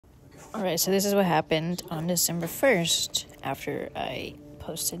Alright, so this is what happened on December 1st after I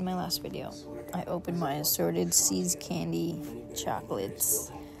posted my last video. I opened my assorted Seeds candy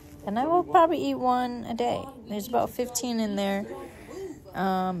chocolates, and I will probably eat one a day. There's about 15 in there,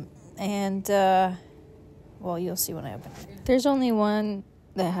 well, you'll see when I open it. There's only one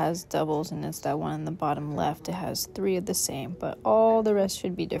that has doubles, and it's that one on the bottom left. It has 3 of the same, but all the rest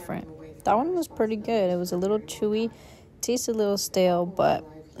should be different. That one was pretty good. It was a little chewy, tasted a little stale, but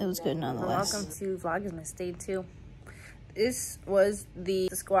it was good nonetheless. Welcome to Vlogmas Day 2. This was the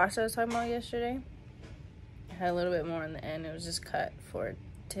squash I was talking about yesterday. I had a little bit more in the end. It was just cut for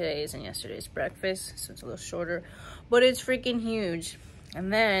today's and yesterday's breakfast, so it's a little shorter, but it's freaking huge.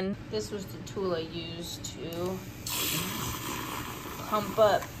 And then this was the tool I used to pump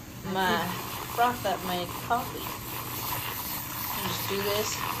up froth up my coffee. You just do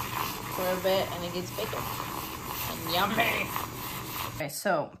this for a bit and it gets bigger and yummy. Okay,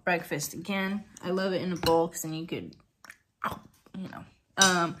 so breakfast again. I love it in a bowl because then you could,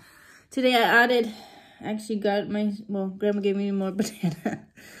 today I actually got Grandma gave me more banana,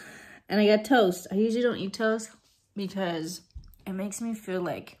 and I got toast. I usually don't eat toast because it makes me feel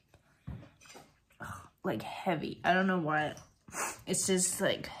like heavy. I don't know why. It's just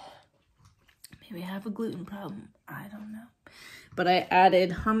like, maybe I have a gluten problem. I don't know. But I added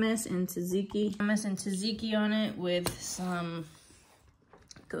hummus and tzatziki on it with some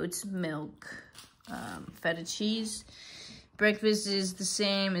goat's milk, feta cheese. Breakfast is the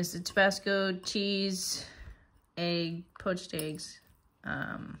same as the Tabasco cheese, poached eggs,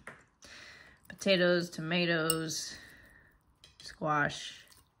 potatoes, tomatoes, squash,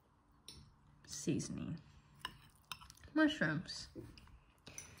 seasoning, mushrooms.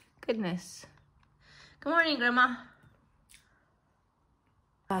 Goodness. Good morning, Grandma.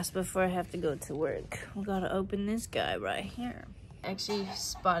 Last before I have to go to work, we gotta open this guy right here. Actually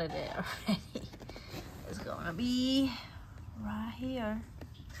spotted it already. It's gonna be right here.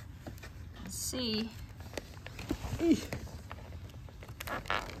 Let's see. It's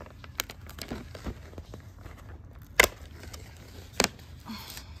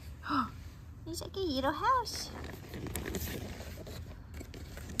like a little house.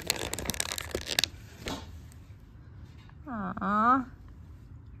 Aww.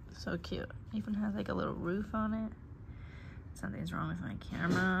 So cute. Even has like a little roof on it. Something's wrong with my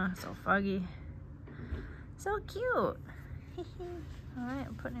camera. It's all foggy. So cute. Alright,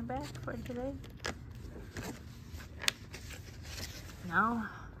 I'm putting it back for today. Now,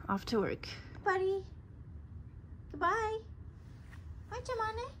 off to work. Buddy. Goodbye. Hi,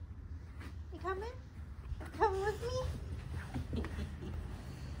 Jamane. You coming? You coming with me?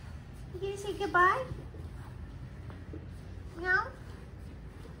 You gonna say goodbye? Meow?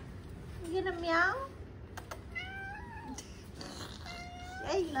 You gonna meow?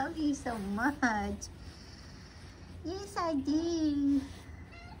 I love you so much. Yes, I do.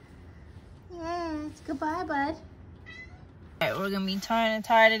 Yes, goodbye, bud. Alright, we're gonna be tying a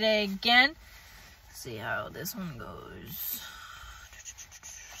tie today again. See how this one goes.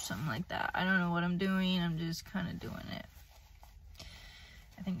 Something like that. I don't know what I'm doing. I'm just kind of doing it.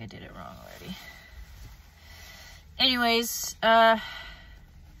 I think I did it wrong already. Anyways,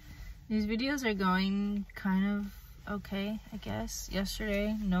 these videos are going kind of okay, I guess.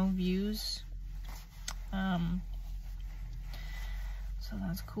 Yesterday, no views. So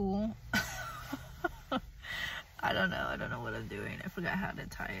that's cool. I don't know what I'm doing. I forgot how to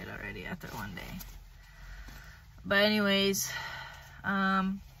tie it already after one day. But anyways,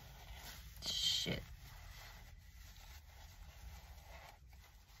 shit.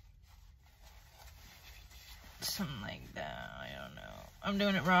 Something like that, I don't know. I'm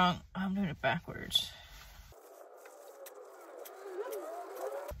doing it wrong. I'm doing it backwards.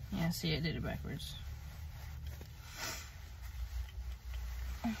 Yeah, see, I did it backwards.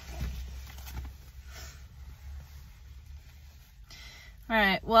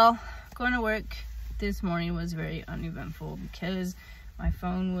 Alright, well, going to work this morning was very uneventful because my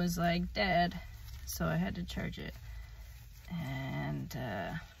phone was like dead, so I had to charge it. And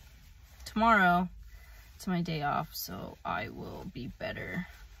tomorrow, it's my day off, so I will be better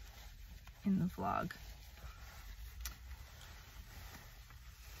in the vlog.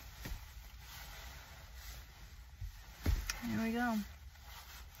 Here we go.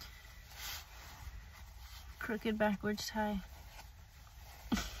 Crooked backwards tie.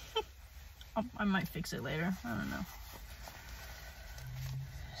 I might fix it later. I don't know.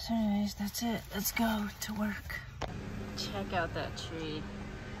 So anyways, that's it. Let's go to work. Check out that tree.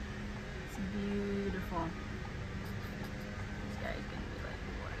 It's beautiful. This guy's gonna be like,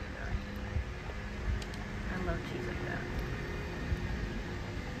 what are you doing? I love trees like that.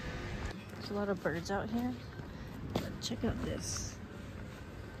 a lot of birds out here. But check out this.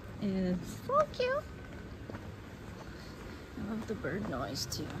 It's so cute. I love the bird noise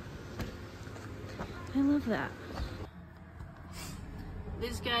too. I love that.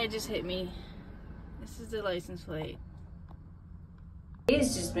 This guy just hit me. This is the license plate.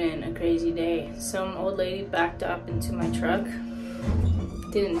 It's just been a crazy day. Some old lady backed up into my truck.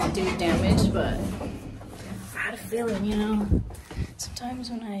 Didn't do damage, but I had a feeling, you know.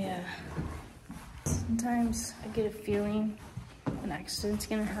 Sometimes I get a feeling an accident's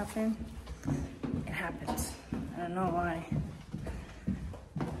gonna happen. It happens. I don't know why.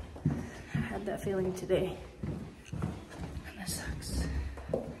 I had that feeling today. And that sucks.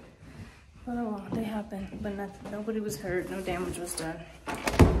 But oh well, they happen. But nobody was hurt, no damage was done.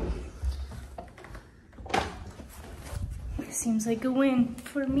 It seems like a win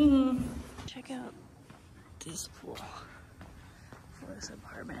for me. Check out this pool for this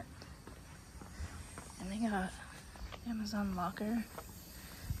apartment. And they got Amazon locker,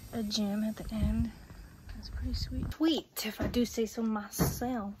 a gym at the end. That's pretty sweet. Sweet, if I do say so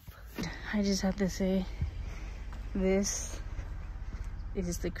myself. I just have to say, this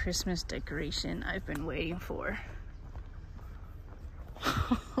is the Christmas decoration I've been waiting for.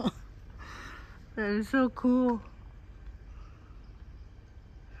 That is so cool.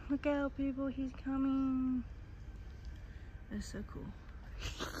 Look out, people, he's coming. That's so cool.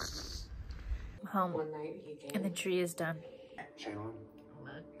 Home, and the tree is done. Shaylon.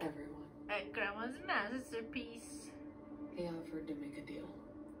 Look. Everyone. At Grandma's masterpiece. He offered to make a deal.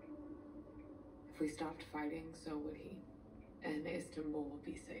 If we stopped fighting, so would he. And Istanbul will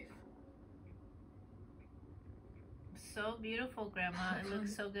be safe. So beautiful, Grandma. It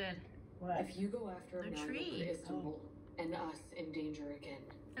looks so good. What? If you go after him, now tree. you'll put Istanbul and us in danger again.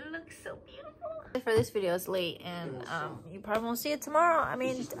 It looks so beautiful. For this video, it's late, and you probably won't see it tomorrow. I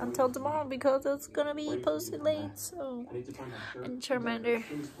mean, until tomorrow, because it's gonna be posted late. So, and Charmander.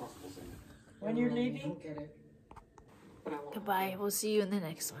 When you're leaving? Get it. But I won't. Goodbye. We'll see you in the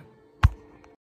next one.